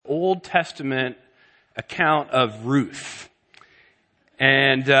Old Testament account of Ruth.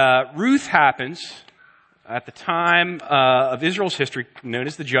 And Ruth happens at the time of Israel's history, known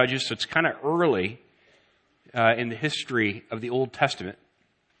as the Judges, so it's kind of early in the history of the Old Testament.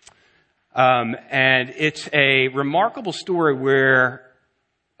 And it's a remarkable story where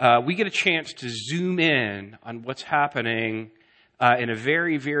we get a chance to zoom in on what's happening in a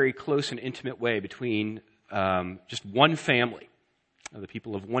very, very close and intimate way between just one family, the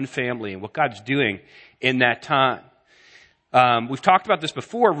people of one family, and what God's doing in that time. We've talked about this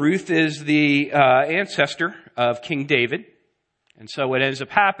before. Ruth is the ancestor of King David. And so what ends up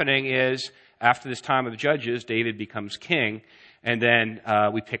happening is, after this time of the Judges, David becomes king. And then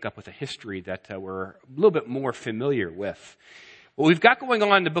we pick up with a history that we're a little bit more familiar with. What we've got going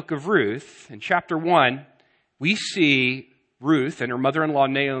on in the book of Ruth, in chapter 1, we see Ruth and her mother-in-law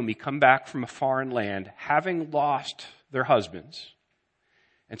Naomi come back from a foreign land, having lost their husbands.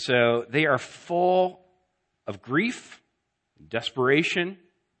 And so they are full of grief, desperation,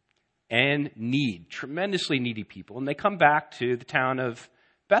 and need. Tremendously needy people. And they come back to the town of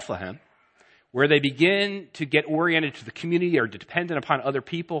Bethlehem, where they begin to get oriented to the community, or dependent upon other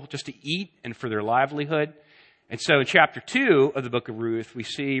people just to eat and for their livelihood. And so in chapter 2 of the book of Ruth, we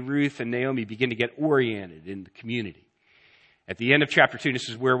see Ruth and Naomi begin to get oriented in the community. At the end of chapter 2, this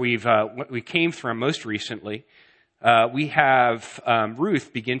is where we came from most recently, we have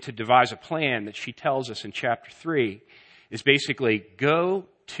Ruth begin to devise a plan that she tells us in chapter 3 is basically go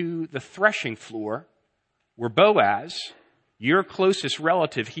to the threshing floor where Boaz, your closest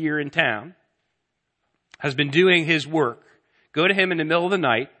relative here in town, has been doing his work. Go to him in the middle of the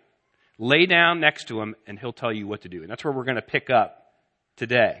night, lay down next to him, and he'll tell you what to do. And that's where we're going to pick up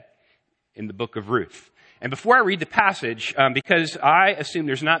today in the book of Ruth. And before I read the passage, because I assume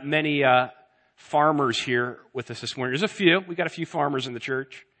there's not many farmers here with us this morning. There's a few. We got a few farmers in the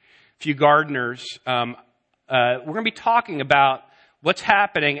church, a few gardeners. We're going to be talking about what's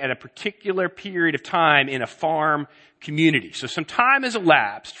happening at a particular period of time in a farm community. So some time has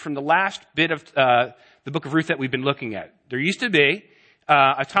elapsed from the last bit of the book of Ruth that we've been looking at. There used to be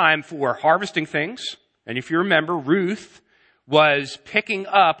a time for harvesting things. And if you remember, Ruth was picking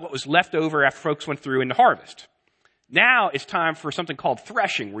up what was left over after folks went through in the harvest. Now it's time for something called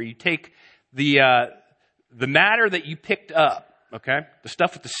threshing, where you take the matter that you picked up, okay, the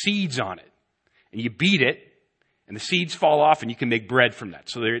stuff with the seeds on it, and you beat it, and the seeds fall off, and you can make bread from that.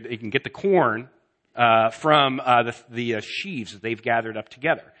 So they can get the corn from the sheaves that they've gathered up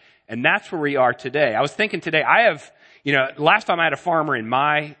together. And that's where we are today. I was thinking today, last time I had a farmer in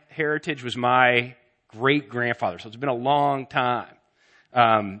my heritage was my great-grandfather. So it's been a long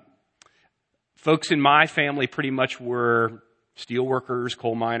time. Folks in my family pretty much were steel workers,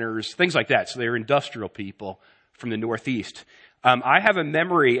 coal miners, things like that. So they were industrial people from the Northeast. I have a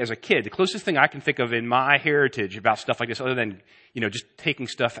memory as a kid, the closest thing I can think of in my heritage about stuff like this, other than, just taking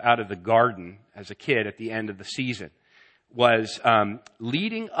stuff out of the garden as a kid at the end of the season, was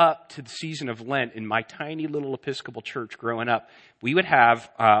leading up to the season of Lent in my tiny little Episcopal church growing up. We would have,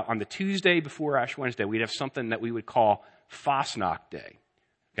 on the Tuesday before Ash Wednesday, we'd have something that we would call Fastnacht Day.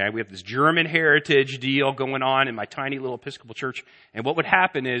 Okay, we have this German heritage deal going on in my tiny little Episcopal church. And what would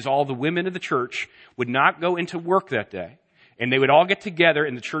happen is all the women of the church would not go into work that day. And they would all get together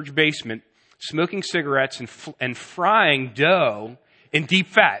in the church basement, smoking cigarettes and frying dough in deep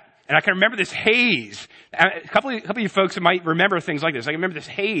fat. And I can remember this haze. A couple of you folks might remember things like this. I can remember this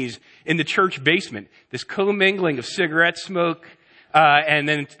haze in the church basement, this commingling of cigarette smoke and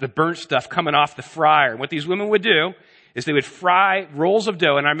then the burnt stuff coming off the fryer. And what these women would do is they would fry rolls of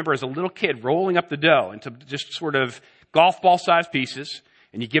dough. And I remember as a little kid rolling up the dough into just sort of golf ball-sized pieces.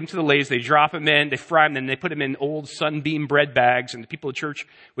 And you give them to the ladies, they drop them in, they fry them, then they put them in old Sunbeam bread bags. And the people of the church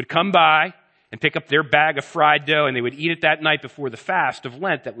would come by and pick up their bag of fried dough, and they would eat it that night before the fast of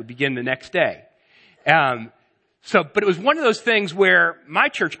Lent that would begin the next day. But it was one of those things where my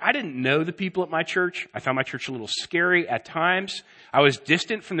church, I didn't know the people at my church. I found my church a little scary at times. I was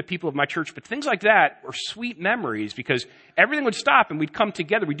distant from the people of my church, but things like that were sweet memories because everything would stop and we'd come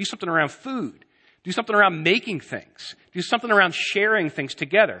together. We'd do something around food, do something around making things, do something around sharing things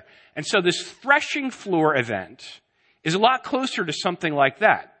together. And so this threshing floor event is a lot closer to something like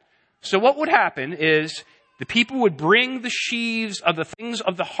that. So what would happen is the people would bring the sheaves of the things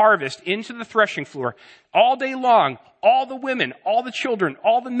of the harvest into the threshing floor all day long. All the women, all the children,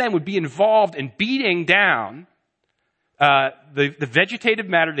 all the men would be involved in beating down the vegetative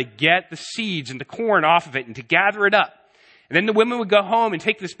matter to get the seeds and the corn off of it and to gather it up. And then the women would go home and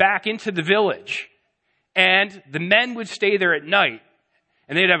take this back into the village. And the men would stay there at night.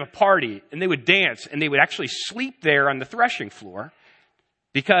 And they'd have a party. And they would dance. And they would actually sleep there on the threshing floor.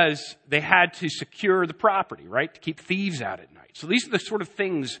 because they had to secure the property, right? To keep thieves out at night. So these are the sort of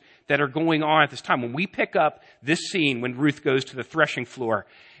things that are going on at this time. When we pick up this scene, when Ruth goes to the threshing floor,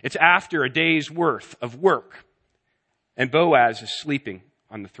 it's after a day's worth of work. And Boaz is sleeping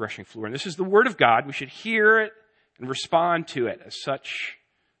on the threshing floor. And this is the word of God. We should hear it and respond to it as such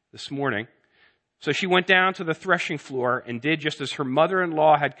this morning. So she went down to the threshing floor and did just as her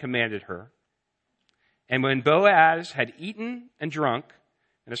mother-in-law had commanded her. And when Boaz had eaten and drunk,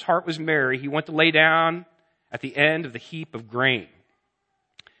 and his heart was merry, he went to lay down at the end of the heap of grain.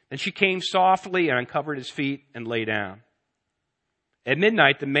 Then she came softly and uncovered his feet and lay down. At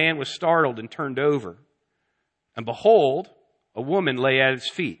midnight, the man was startled and turned over. And behold, a woman lay at his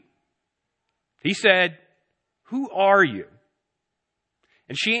feet. He said, "Who are you?"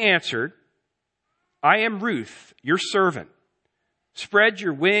 And she answered, "I am Ruth, your servant. Spread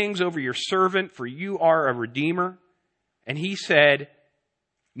your wings over your servant, for you are a redeemer." And he said,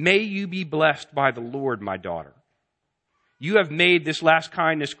 "May you be blessed by the Lord, my daughter. You have made this last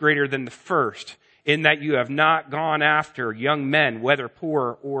kindness greater than the first, in that you have not gone after young men, whether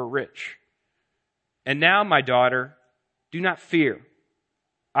poor or rich. And now, my daughter, do not fear.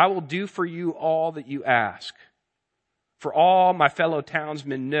 I will do for you all that you ask. For all my fellow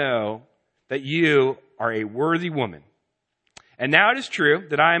townsmen know that you are a worthy woman. And now it is true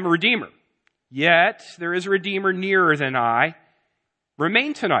that I am a redeemer. Yet there is a redeemer nearer than I.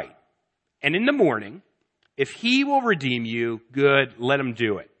 Remain tonight, and in the morning, if he will redeem you, good, let him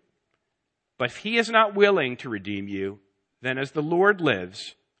do it. But if he is not willing to redeem you, then as the Lord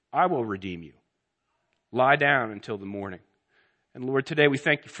lives, I will redeem you. Lie down until the morning." And Lord, today we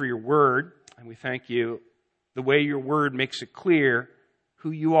thank you for your word, and we thank you the way your word makes it clear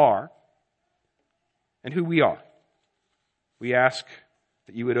who you are and who we are. We ask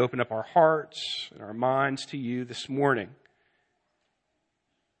that you would open up our hearts and our minds to you this morning.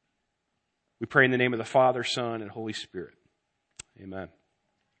 We pray in the name of the Father, Son, and Holy Spirit. Amen.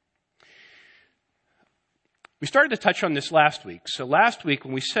 We started to touch on this last week. So last week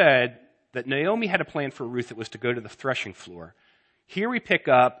when we said that Naomi had a plan for Ruth that was to go to the threshing floor, here we pick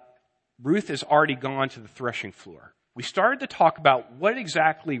up, Ruth has already gone to the threshing floor. We started to talk about what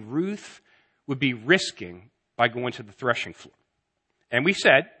exactly Ruth would be risking by going to the threshing floor. And we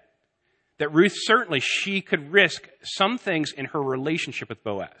said that Ruth, certainly she could risk some things in her relationship with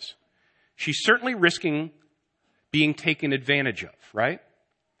Boaz. She's certainly risking being taken advantage of, right?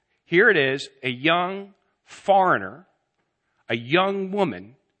 Here it is, a young foreigner, a young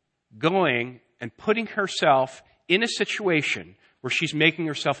woman going and putting herself in a situation where she's making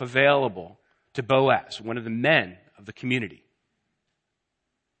herself available to Boaz, one of the men of the community.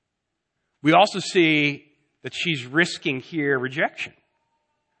 We also see that she's risking here rejection.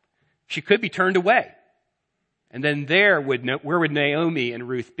 She could be turned away. And then where would Naomi and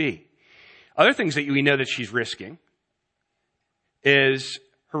Ruth be? Other things that we know that she's risking is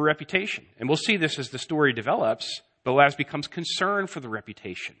her reputation. And we'll see this as the story develops. Boaz becomes concerned for the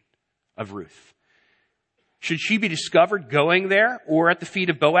reputation of Ruth. Should she be discovered going there or at the feet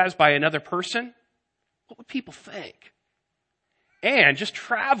of Boaz by another person? What would people think? And just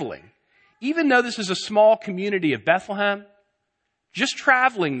traveling, even though this is a small community of Bethlehem, just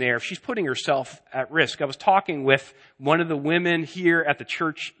traveling there, she's putting herself at risk. I was talking with one of the women here at the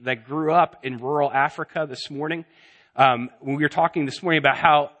church that grew up in rural Africa this morning. When we were talking this morning about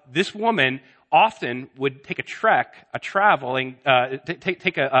how this woman often would take a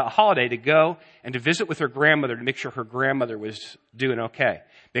holiday to go and to visit with her grandmother to make sure her grandmother was doing okay,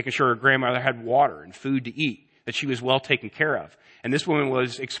 making sure her grandmother had water and food to eat, that she was well taken care of. And this woman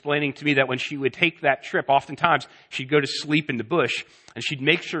was explaining to me that when she would take that trip, oftentimes she'd go to sleep in the bush and she'd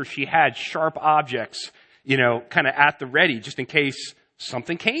make sure she had sharp objects, kind of at the ready just in case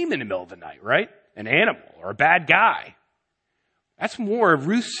something came in the middle of the night, right? An animal or a bad guy. That's more of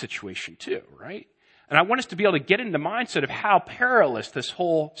Ruth's situation too, right? And I want us to be able to get into the mindset of how perilous this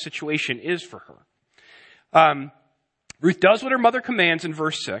whole situation is for her. Ruth does what her mother commands in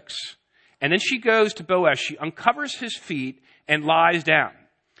verse 6, and then she goes to Boaz. She uncovers his feet and lies down.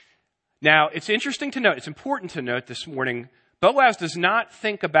 Now, it's interesting to note, it's important to note this morning, Boaz does not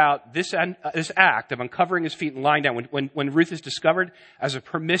think about this act of uncovering his feet and lying down when Ruth is discovered as a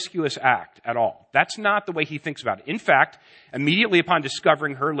promiscuous act at all. That's not the way he thinks about it. In fact, immediately upon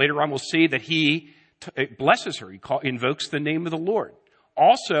discovering her, later on we'll see that he blesses her. He invokes the name of the Lord.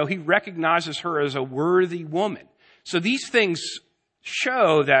 Also, he recognizes her as a worthy woman. So these things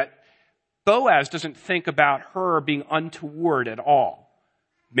show that Boaz doesn't think about her being untoward at all.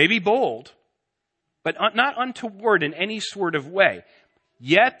 Maybe bold, but not untoward in any sort of way.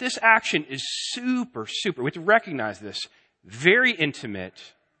 Yet this action is super, we have to recognize this, very intimate.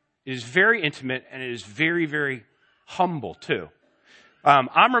 It is very intimate, and it is very, very humble, too.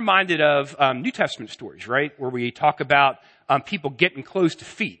 I'm reminded of New Testament stories, right, where we talk about people getting close to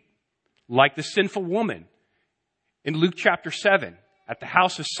feet, like the sinful woman in Luke chapter 7 at the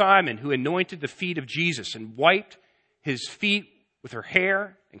house of Simon, who anointed the feet of Jesus and wiped his feet with her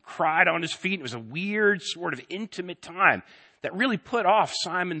hair and cried on his feet. It was a weird sort of intimate time that really put off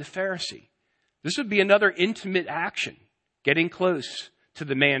Simon the Pharisee. This would be another intimate action, getting close to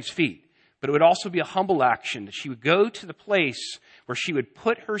the man's feet. But it would also be a humble action that she would go to the place where she would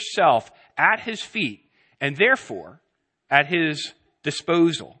put herself at his feet and therefore at his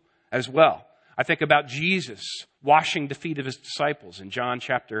disposal as well. I think about Jesus washing the feet of his disciples in John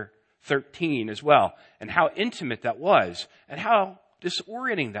chapter 13 as well, and how intimate that was, and how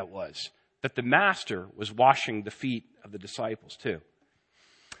disorienting that was, that the master was washing the feet of the disciples too.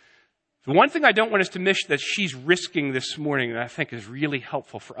 The one thing I don't want us to miss that she's risking this morning that I think is really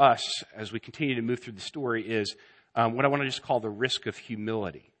helpful for us as we continue to move through the story is what I want to just call the risk of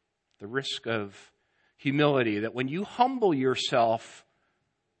humility. The risk of humility, that when you humble yourself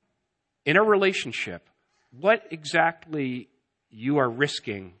in a relationship, what exactly you are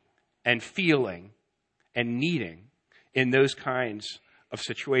risking and feeling and needing in those kinds of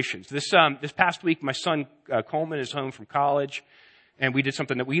situations. This past week, my son Coleman is home from college, and we did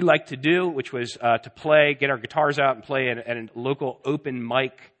something that we like to do, which was to play, get our guitars out and play at a local open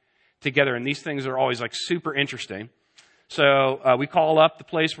mic together. And these things are always like super interesting. So we call up the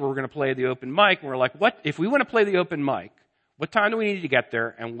place where we're going to play the open mic, and we're like, what if we want to play the open mic? What time do we need to get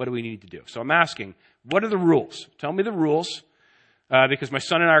there, and what do we need to do? So I'm asking, what are the rules? Tell me the rules, because my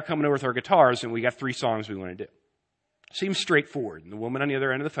son and I are coming over with our guitars, and we got 3 songs we want to do. Seems straightforward. And the woman on the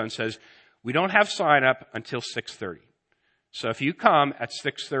other end of the phone says, we don't have sign up until 6:30. So if you come at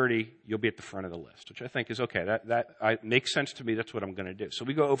 6:30, you'll be at the front of the list, which I think is okay. That makes sense to me. That's what I'm going to do. So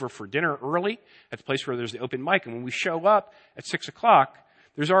we go over for dinner early at the place where there's the open mic. And when we show up at 6 o'clock,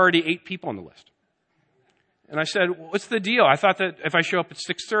 there's already 8 people on the list. And I said, what's the deal? I thought that if I show up at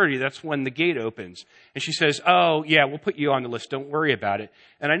 6:30, that's when the gate opens. And she says, oh, yeah, we'll put you on the list. Don't worry about it.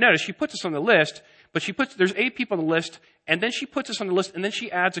 And I noticed she puts us on the list, but there's 8 people on the list, and then she puts us on the list, and then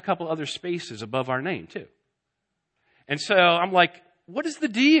she adds a couple other spaces above our name, too. And so I'm like, what is the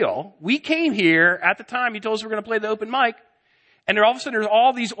deal? We came here at the time you told us we're going to play the open mic, and all of a sudden there's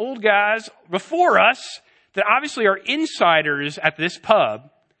all these old guys before us that obviously are insiders at this pub.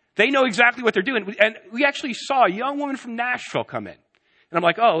 They know exactly what they're doing. And we actually saw a young woman from Nashville come in. And I'm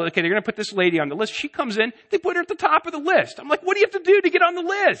like, oh, okay, they're going to put this lady on the list. She comes in, they put her at the top of the list. I'm like, what do you have to do to get on the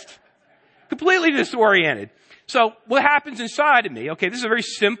list? Completely disoriented. So what happens inside of me? Okay, this is a very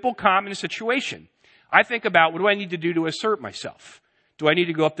simple, common situation. I think about, what do I need to do to assert myself? Do I need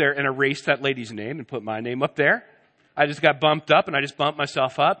to go up there and erase that lady's name and put my name up there? I just got bumped up and I just bumped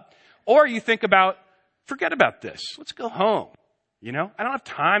myself up. Or you think about, forget about this. Let's go home. You know, I don't have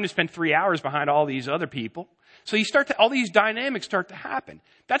time to spend 3 hours behind all these other people. So all these dynamics start to happen.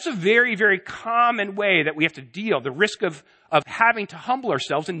 That's a very, very common way that we have to deal, the risk of having to humble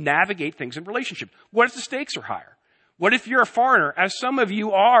ourselves and navigate things in relationship. What if the stakes are higher? What if you're a foreigner, as some of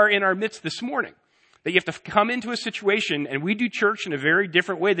you are in our midst this morning, that you have to come into a situation, and we do church in a very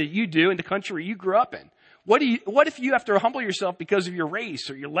different way that you do in the country you grew up in? What if you have to humble yourself because of your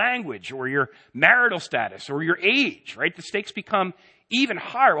race or your language or your marital status or your age, right? The stakes become even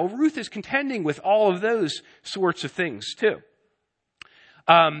higher. Well, Ruth is contending with all of those sorts of things too.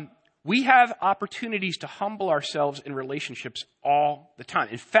 We have opportunities to humble ourselves in relationships all the time.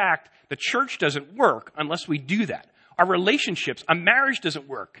 In fact, the church doesn't work unless we do that. Our relationships, a marriage doesn't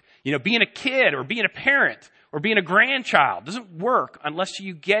work. You know, being a kid or being a parent or being a grandchild doesn't work unless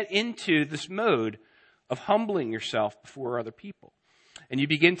you get into this mode of humbling yourself before other people. And you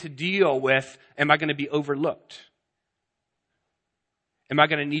begin to deal with, am I going to be overlooked? Am I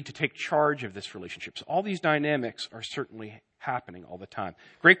going to need to take charge of this relationship? So all these dynamics are certainly happening all the time.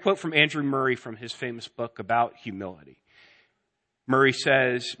 Great quote from Andrew Murray from his famous book about humility. Murray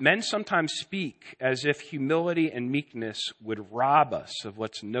says, men sometimes speak as if humility and meekness would rob us of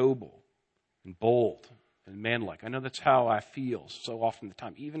what's noble and bold and manlike. I know that's how I feel so often the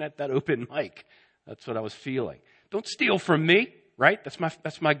time, even at that open mic. That's what I was feeling. Don't steal from me, right?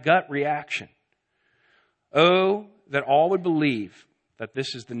 That's my gut reaction. Oh, that all would believe that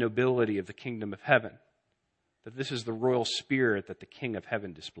this is the nobility of the kingdom of heaven, that this is the royal spirit that the King of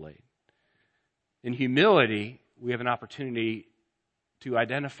heaven displayed. In humility, we have an opportunity to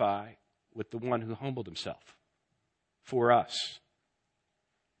identify with the one who humbled himself for us.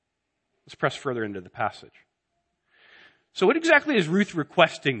 Let's press further into the passage. So what exactly is Ruth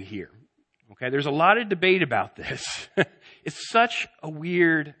requesting here? Okay, there's a lot of debate about this. It's such a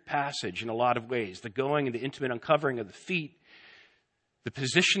weird passage in a lot of ways. The going and the intimate uncovering of the feet, the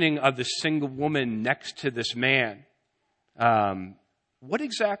positioning of the single woman next to this man. What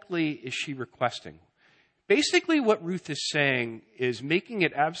exactly is she requesting? Basically, what Ruth is saying is making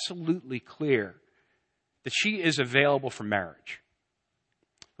it absolutely clear that she is available for marriage.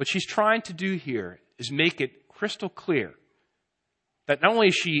 What she's trying to do here is make it crystal clear that not only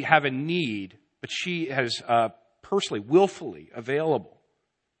does she have a need, but she has personally, willfully available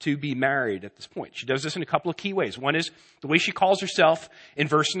to be married at this point. She does this in a couple of key ways. One is the way she calls herself in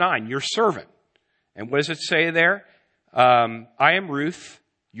verse 9, your servant. And what does it say there? I am Ruth,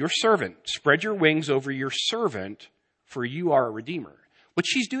 your servant. Spread your wings over your servant, for you are a redeemer. What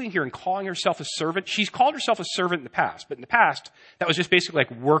she's doing here in calling herself a servant, she's called herself a servant in the past, but in the past, that was just basically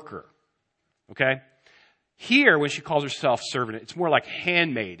like worker. Okay? Here, when she calls herself servant, it's more like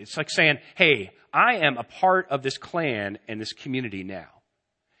handmaid. It's like saying, hey, I am a part of this clan and this community now.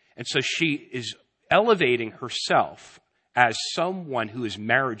 And so she is elevating herself as someone who is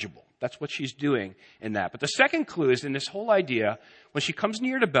marriageable. That's what she's doing in that. But the second clue is in this whole idea, when she comes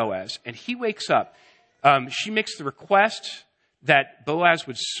near to Boaz and he wakes up, she makes the request that Boaz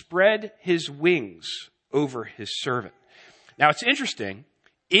would spread his wings over his servant. Now, it's interesting.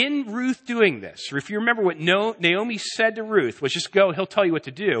 In Ruth doing this, or if you remember what Naomi said to Ruth, was just go, he'll tell you what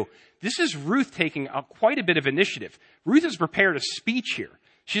to do. This is Ruth taking quite a bit of initiative. Ruth has prepared a speech here.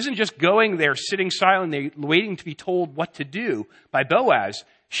 She isn't just going there, sitting silently, waiting to be told what to do by Boaz.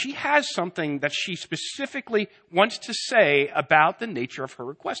 She has something that she specifically wants to say about the nature of her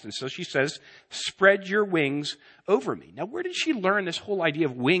request. And so she says, spread your wings over me. Now, where did she learn this whole idea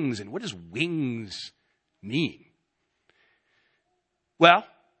of wings, and what does wings mean? Well,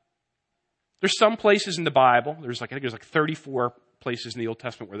 there's some places in the Bible, I think there's 34 places in the Old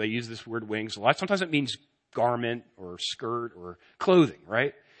Testament where they use this word wings a lot. Sometimes it means garment or skirt or clothing,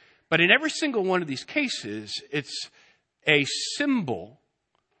 right? But in every single one of these cases, it's a symbol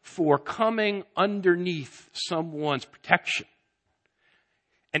for coming underneath someone's protection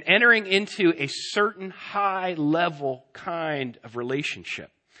and entering into a certain high-level kind of relationship.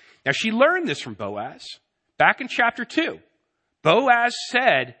 Now, she learned this from Boaz back in chapter 2. Boaz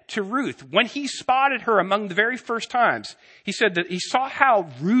said to Ruth, when he spotted her among the very first times, he said that he saw how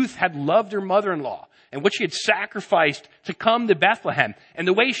Ruth had loved her mother-in-law and what she had sacrificed to come to Bethlehem and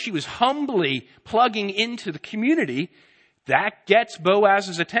the way she was humbly plugging into the community. That gets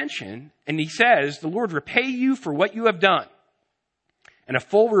Boaz's attention, and he says, the Lord repay you for what you have done, and a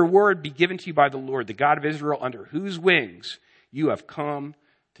full reward be given to you by the Lord, the God of Israel, under whose wings you have come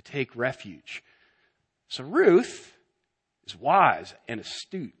to take refuge. So Ruth is wise and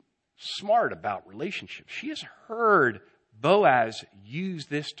astute, smart about relationships. She has heard Boaz use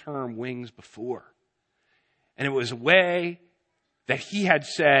this term wings before. And it was a way that he had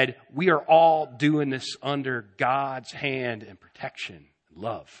said, we are all doing this under God's hand and protection and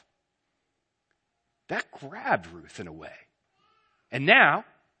love. That grabbed Ruth in a way. And now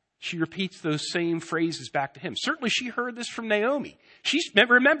she repeats those same phrases back to him. Certainly she heard this from Naomi.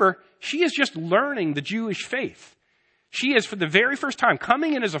 Remember, she is just learning the Jewish faith. She is, for the very first time,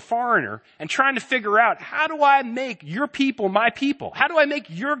 coming in as a foreigner and trying to figure out, how do I make your people my people? How do I make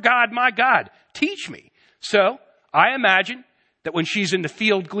your God my God? Teach me. So I imagine that when she's in the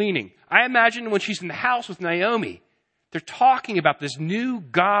field gleaning, I imagine when she's in the house with Naomi, they're talking about this new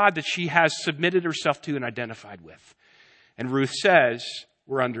God that she has submitted herself to and identified with. And Ruth says,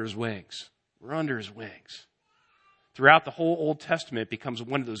 we're under his wings. We're under his wings. Throughout the whole Old Testament, it becomes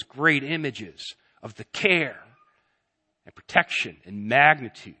one of those great images of the care and protection and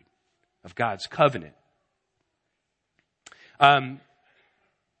magnitude of God's covenant.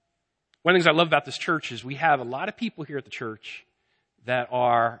 One of the things I love about this church is we have a lot of people here at the church that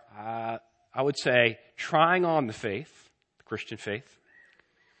are, I would say, trying on the faith, the Christian faith,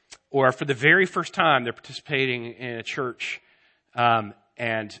 or for the very first time they're participating in a church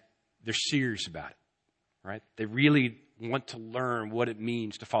and they're serious about it, right? They really want to learn what it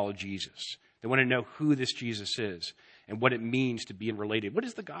means to follow Jesus. They want to know who this Jesus is and what it means to be related. What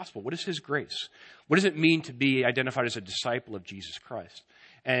is the gospel? What is his grace? What does it mean to be identified as a disciple of Jesus Christ?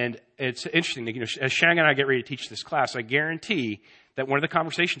 And it's interesting that, as Shang and I get ready to teach this class, I guarantee that one of the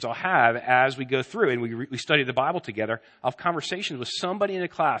conversations I'll have as we go through and we study the Bible together, I'll have conversations with somebody in a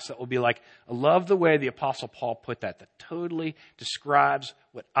class that will be like, I love the way the Apostle Paul put that totally describes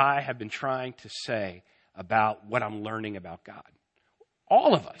what I have been trying to say about what I'm learning about God.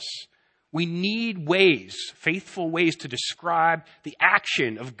 All of us, we need ways, faithful ways to describe the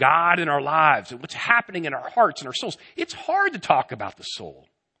action of God in our lives and what's happening in our hearts and our souls. It's hard to talk about the soul.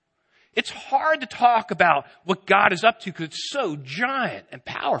 It's hard to talk about what God is up to because it's so giant and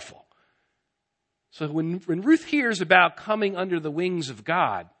powerful. So when Ruth hears about coming under the wings of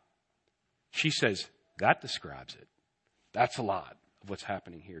God, she says, that describes it. That's a lot of what's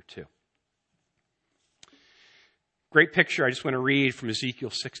happening here too. Great picture I just want to read from Ezekiel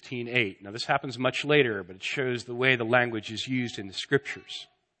 16:8. Now this happens much later, but it shows the way the language is used in the scriptures.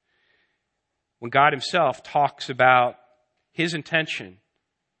 When God himself talks about his intention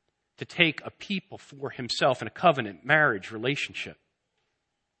to take a people for himself in a covenant marriage relationship.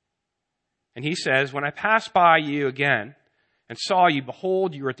 And he says, when I passed by you again and saw you,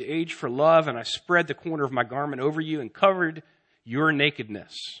 behold, you were at the age for love, and I spread the corner of my garment over you and covered your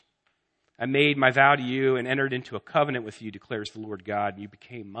nakedness. I made my vow to you and entered into a covenant with you, declares the Lord God, and you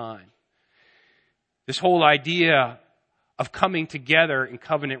became mine. This whole idea of coming together in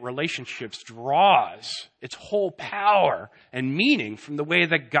covenant relationships draws its whole power and meaning from the way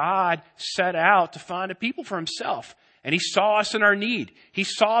that God set out to find a people for himself. And he saw us in our need. He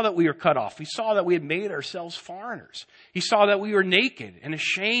saw that we were cut off. He saw that we had made ourselves foreigners. He saw that we were naked and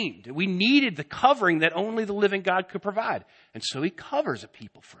ashamed. We needed the covering that only the living God could provide. And so he covers a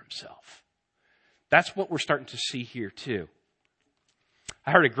people for himself. That's what we're starting to see here too.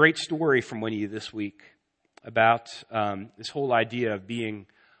 I heard a great story from one of you this week about this whole idea of being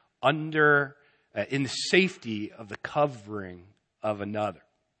under, in the safety of the covering of another.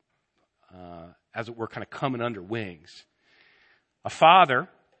 As it were, kind of coming under wings. A father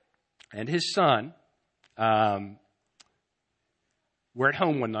and his son were at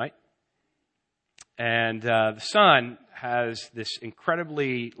home one night, and the son has this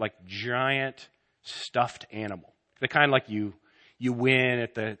incredibly giant stuffed animal, the kind like you win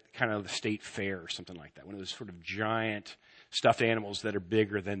at the kind of the state fair or something like that. One of those sort of giant stuffed animals that are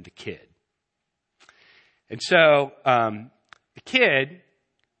bigger than the kid. And so the kid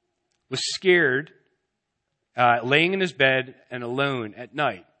was scared, laying in his bed and alone at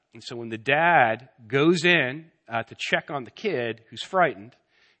night. And so when the dad goes in to check on the kid who's frightened,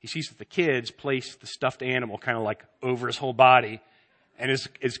 he sees that the kid's placed the stuffed animal kind of over his whole body and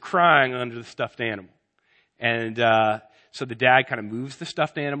is crying under the stuffed animal. And so the dad kind of moves the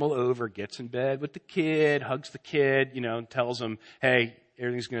stuffed animal over, gets in bed with the kid, hugs the kid, and tells him, hey,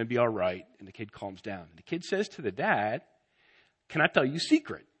 everything's going to be all right. And the kid calms down. And the kid says to the dad, can I tell you a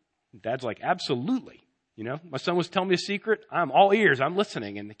secret? Dad's like, absolutely. My son was telling me a secret. I'm all ears. I'm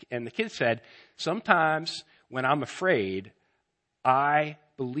listening. And the kid said, sometimes when I'm afraid, I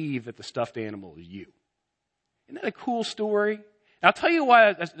believe that the stuffed animal is you. Isn't that a cool story? And I'll tell you why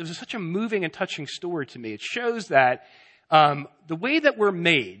it was such a moving and touching story to me. It shows that the way that we're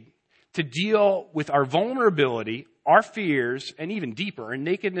made to deal with our vulnerability, our fears, and even deeper, our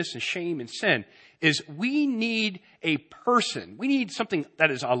nakedness and shame and sin, is we need a person. We need something that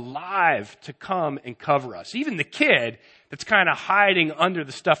is alive to come and cover us. Even the kid that's kind of hiding under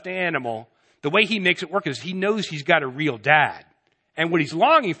the stuffed animal, the way he makes it work is he knows he's got a real dad. And what he's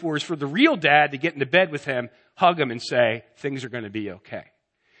longing for is for the real dad to get into bed with him, hug him, and say, things are going to be okay.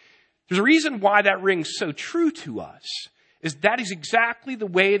 There's a reason why that rings so true to us, is that is exactly the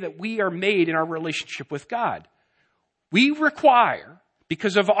way that we are made in our relationship with God. We require,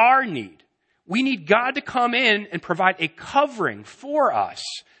 because of our need, we need God to come in and provide a covering for us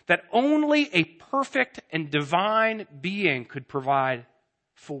that only a perfect and divine being could provide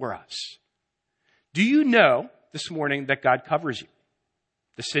for us. Do you know this morning that God covers you?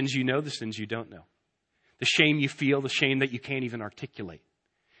 The sins you know, the sins you don't know. The shame you feel, the shame that you can't even articulate.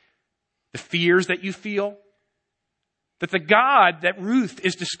 The fears that you feel. That the God that Ruth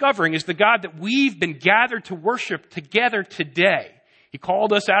is discovering is the God that we've been gathered to worship together today. He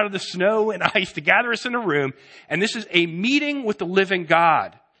called us out of the snow and ice to gather us in a room. And this is a meeting with the living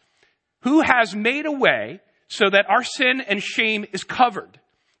God who has made a way so that our sin and shame is covered.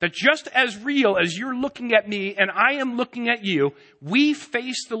 That just as real as you're looking at me and I am looking at you, we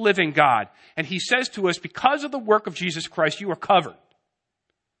face the living God. And he says to us, because of the work of Jesus Christ, you are covered.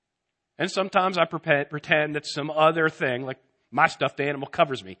 And sometimes I pretend that some other thing, like my stuffed animal,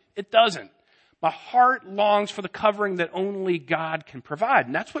 covers me. It doesn't. My heart longs for the covering that only God can provide.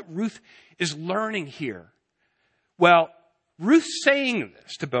 And that's what Ruth is learning here. Well, Ruth saying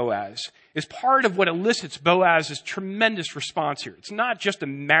this to Boaz is part of what elicits Boaz's tremendous response here. It's not just a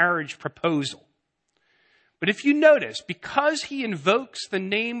marriage proposal. But if you notice, because he invokes the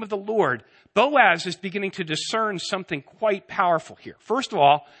name of the Lord, Boaz is beginning to discern something quite powerful here. First of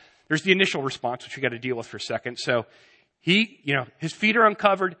all, there's the initial response, which we got to deal with for a second. So his feet are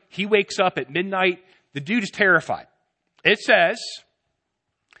uncovered. He wakes up at midnight. The dude is terrified. It says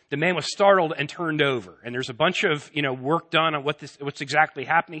the man was startled and turned over. And there's a bunch of, work done on what's exactly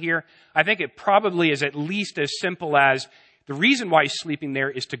happening here. I think it probably is at least as simple as the reason why he's sleeping there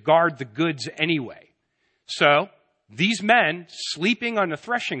is to guard the goods anyway. So these men sleeping on the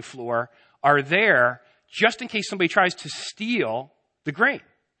threshing floor are there just in case somebody tries to steal the grain.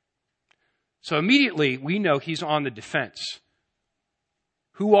 So immediately we know he's on the defense.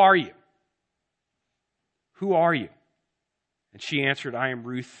 Who are you? Who are you? And she answered, I am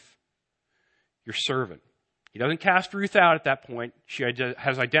Ruth, your servant. He doesn't cast Ruth out at that point. She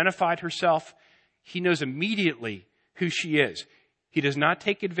has identified herself. He knows immediately who she is. He does not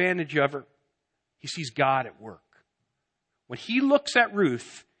take advantage of her. He sees God at work. When he looks at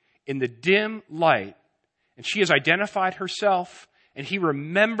Ruth in the dim light, and she has identified herself, and he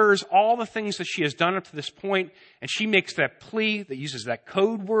remembers all the things that she has done up to this point, and she makes that plea that uses that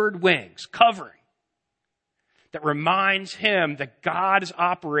code word wings, covering, that reminds him that God is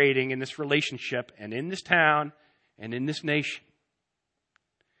operating in this relationship and in this town and in this nation.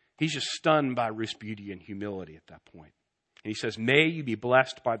 He's just stunned by Ruth's beauty and humility at that point. And he says, may you be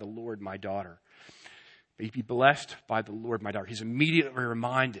blessed by the Lord, my daughter. May you be blessed by the Lord, my daughter. He's immediately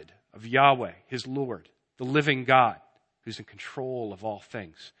reminded of Yahweh, his Lord, the living God, who's in control of all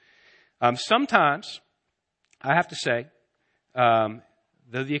things. Sometimes, I have to say,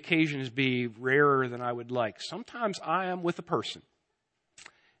 though the occasions be rarer than I would like, sometimes I am with a person.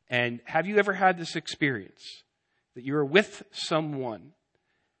 And have you ever had this experience that you're with someone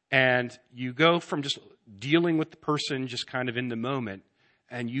and you go from just dealing with the person just kind of in the moment,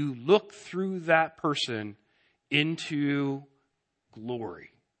 and you look through that person into glory?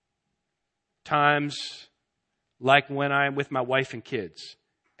 Times like when I'm with my wife and kids,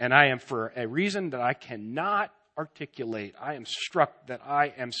 and I am, for a reason that I cannot articulate, I am struck that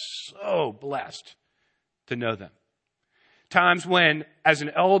I am so blessed to know them. Times when, as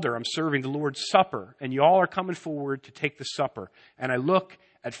an elder, I'm serving the Lord's Supper, and you all are coming forward to take the supper, and I look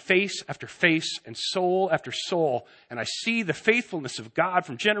at face after face and soul after soul, and I see the faithfulness of God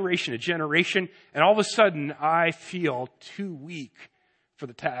from generation to generation, and all of a sudden I feel too weak for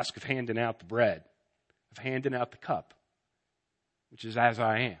the task of handing out the bread, of handing out the cup, which is as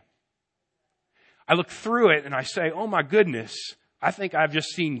I am. I look through it and I say, oh my goodness, I think I've just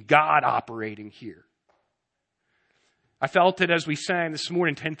seen God operating here. I felt it as we sang this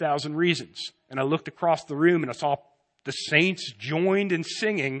morning, 10,000 Reasons. And I looked across the room and I saw the saints joined in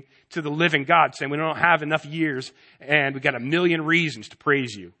singing to the living God, saying we don't have enough years and we got a million reasons to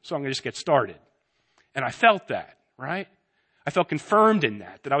praise you. So I'm going to just get started. And I felt that, right? I felt confirmed in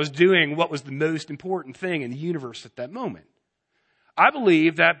that I was doing what was the most important thing in the universe at that moment. I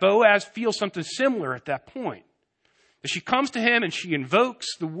believe that Boaz feels something similar at that point. That she comes to him and she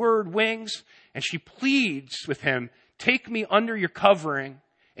invokes the word wings and she pleads with him, take me under your covering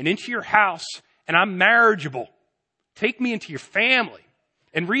and into your house, and I'm marriageable. Take me into your family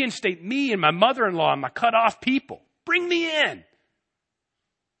and reinstate me and my mother-in-law and my cut off people. Bring me in.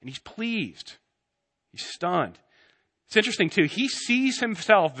 And he's pleased. He's stunned. It's interesting too. He sees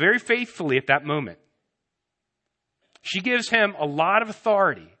himself very faithfully at that moment. She gives him a lot of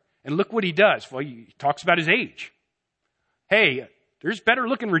authority. And look what he does. Well, he talks about his age. Hey, there's better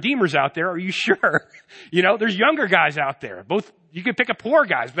looking redeemers out there. Are you sure? There's younger guys out there. You could pick a poor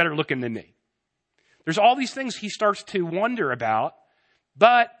guy's better looking than me. There's all these things he starts to wonder about.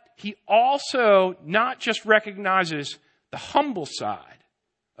 But he also not just recognizes the humble side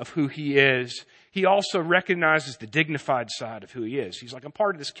of who he is, he also recognizes the dignified side of who he is. He's like, I'm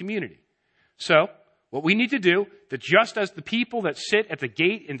part of this community. So what we need to do, that just as the people that sit at the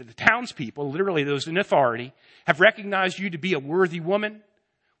gate and the townspeople, literally those in authority, have recognized you to be a worthy woman,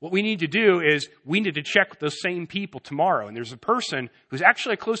 what we need to do is we need to check with those same people tomorrow. And there's a person who's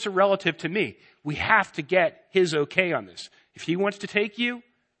actually a closer relative to me. We have to get his okay on this. If he wants to take you,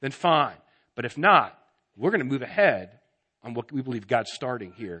 then fine. But if not, we're going to move ahead on what we believe God's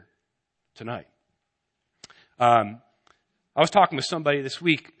starting here tonight. I was talking with somebody this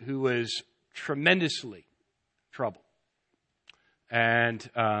week who was tremendously troubled. And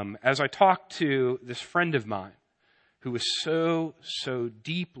as I talked to this friend of mine who was so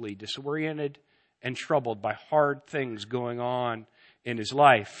deeply disoriented and troubled by hard things going on in his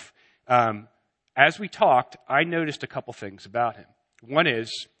life, as we talked, I noticed a couple things about him. One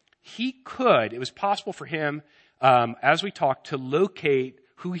is it was possible for him, as we talked, to locate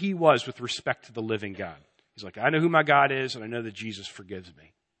who he was with respect to the living God. He's like, I know who my God is, and I know that Jesus forgives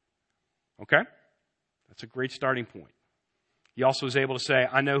me. Okay? That's a great starting point. He also was able to say,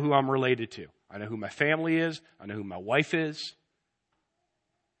 I know who I'm related to. I know who my family is. I know who my wife is.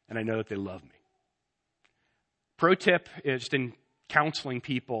 And I know that they love me. Pro tip is, in counseling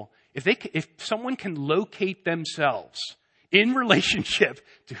people, if someone can locate themselves in relationship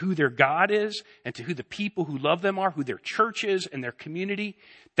to who their God is and to who the people who love them are, who their church is and their community,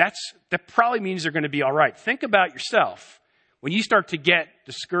 that probably means they're going to be all right. Think about yourself. When you start to get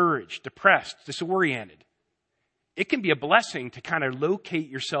discouraged, depressed, disoriented, it can be a blessing to kind of locate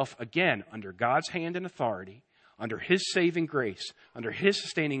yourself again under God's hand and authority, under his saving grace, under his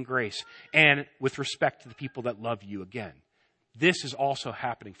sustaining grace, and with respect to the people that love you again. This is also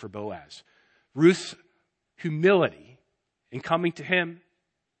happening for Boaz. Ruth's humility in coming to him,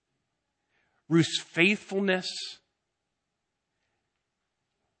 Ruth's faithfulness,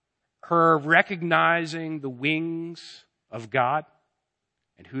 her recognizing the wings of God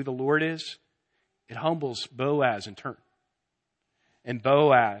and who the Lord is, it humbles Boaz in turn. And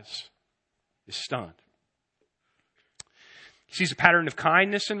Boaz is stunned. He sees a pattern of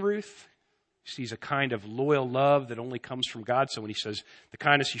kindness in Ruth. He sees a kind of loyal love that only comes from God. So when he says the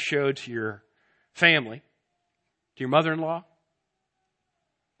kindness you showed to your family, to your mother-in-law,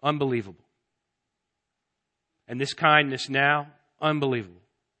 unbelievable. And this kindness now, unbelievable.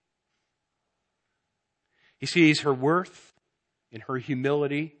 He sees her worth in her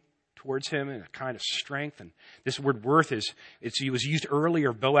humility towards him and a kind of strength. And this word worth it was used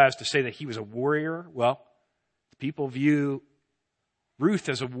earlier, Boaz, to say that he was a warrior. Well, people view Ruth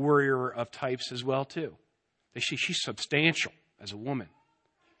as a warrior of types as well, too. She's substantial as a woman.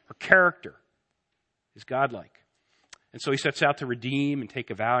 Her character is godlike. And so he sets out to redeem and take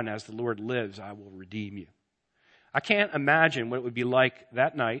a vow, and as the Lord lives, I will redeem you. I can't imagine what it would be like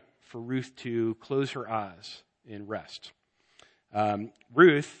that night for Ruth to close her eyes in rest.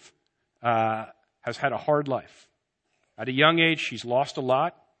 Ruth has had a hard life. At a young age, she's lost a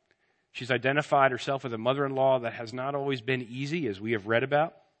lot. She's identified herself with a mother-in-law that has not always been easy, as we have read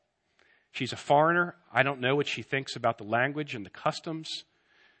about. She's a foreigner. I don't know what she thinks about the language and the customs.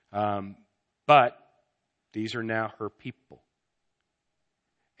 But these are now her people.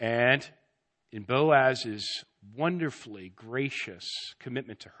 And in Boaz's wonderfully gracious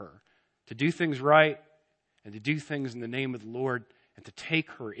commitment to her, to do things right and to do things in the name of the Lord and to take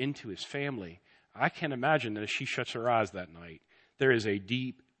her into his family, I can imagine that as she shuts her eyes that night, there is a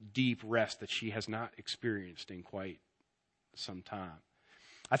deep, deep rest that she has not experienced in quite some time.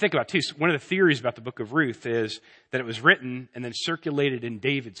 I think about, too, one of the theories about the book of Ruth is that it was written and then circulated in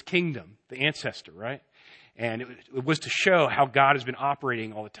David's kingdom, the ancestor, right? And it was to show how God has been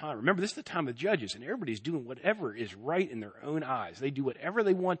operating all the time. Remember, this is the time of the judges, and everybody's doing whatever is right in their own eyes. They do whatever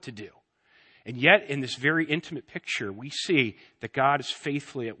they want to do. And yet, in this very intimate picture, we see that God is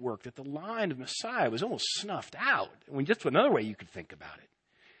faithfully at work, that the line of Messiah was almost snuffed out. I mean, just another way you could think about it.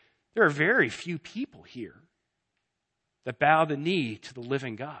 There are very few people here that bow the knee to the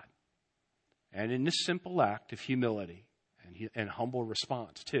living God. And in this simple act of humility and humble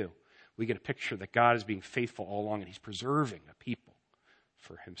response, too, we get a picture that God is being faithful all along and he's preserving a people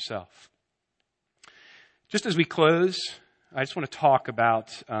for himself. Just as we close, I just want to talk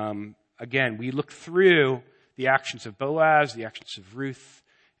about, again, we look through the actions of Boaz, the actions of Ruth,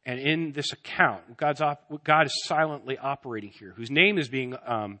 and in this account, God is silently operating here, whose name is being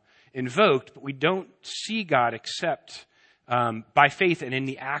invoked, but we don't see God except by faith and in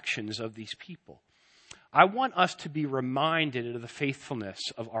the actions of these people. I want us to be reminded of the faithfulness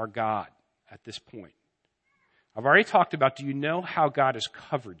of our God at this point. I've already talked about, do you know how God has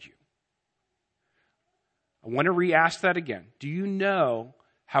covered you? I want to re-ask that again. Do you know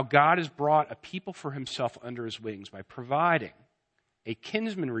how God has brought a people for himself under his wings by providing a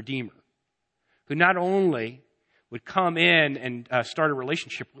kinsman redeemer who not only would come in and start a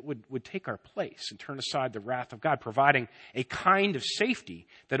relationship, would take our place and turn aside the wrath of God, providing a kind of safety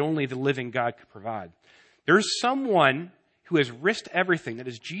that only the living God could provide. There's someone who has risked everything, that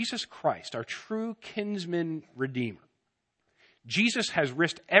is Jesus Christ, our true kinsman redeemer. Jesus has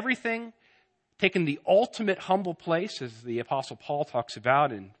risked everything, taken the ultimate humble place, as the Apostle Paul talks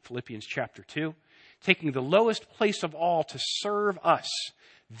about in Philippians chapter 2, taking the lowest place of all to serve us,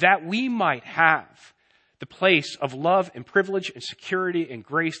 that we might have the place of love and privilege and security and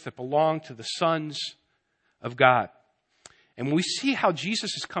grace that belong to the sons of God. And when we see how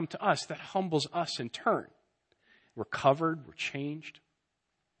Jesus has come to us, that humbles us in turn. We're covered, we're changed.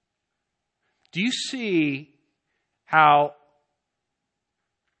 Do you see how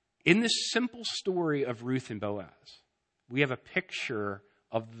in this simple story of Ruth and Boaz, we have a picture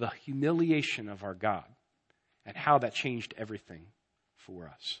of the humiliation of our God and how that changed everything for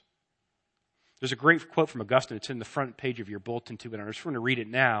us? There's a great quote from Augustine. It's in the front page of your bulletin too, but I just want to read it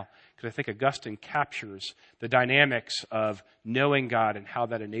now because I think Augustine captures the dynamics of knowing God and how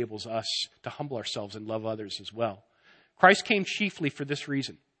that enables us to humble ourselves and love others as well. Christ came chiefly for this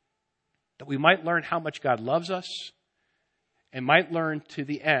reason, that we might learn how much God loves us and might learn to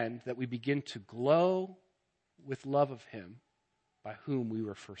the end that we begin to glow with love of him by whom we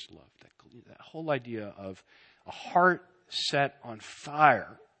were first loved. That whole idea of a heart set on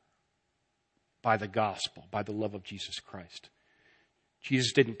fire by the gospel, by the love of Jesus Christ.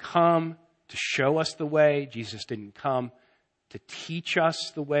 Jesus didn't come to show us the way. Jesus didn't come to teach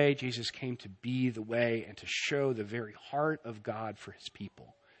us the way. Jesus came to be the way and to show the very heart of God for his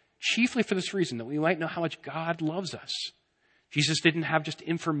people. Chiefly for this reason, that we might know how much God loves us. Jesus didn't have just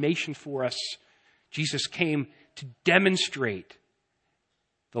information for us. Jesus came to demonstrate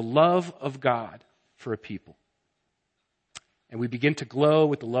the love of God for a people. And we begin to glow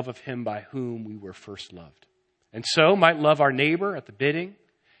with the love of him by whom we were first loved. And so might love our neighbor at the bidding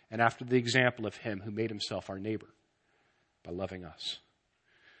and after the example of him who made himself our neighbor by loving us.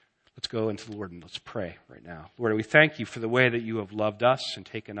 Let's go into the Lord and let's pray right now. Lord, we thank you for the way that you have loved us and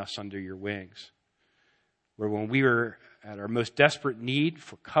taken us under your wings. Where when we were at our most desperate need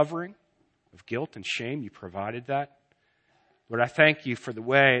for covering of guilt and shame, you provided that. Lord, I thank you for the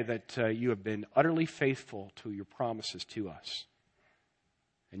way that you have been utterly faithful to your promises to us.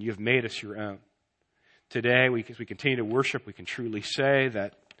 And you have made us your own. Today, as we continue to worship, we can truly say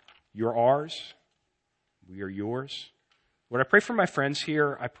that you're ours. We are yours. Lord, I pray for my friends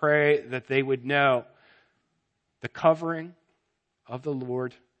here. I pray that they would know the covering of the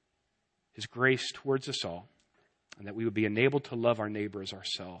Lord, his grace towards us all, and that we would be enabled to love our neighbor as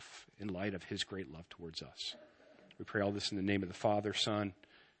ourselves in light of his great love towards us. We pray all this in the name of the Father, Son,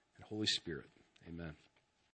 and Holy Spirit. Amen.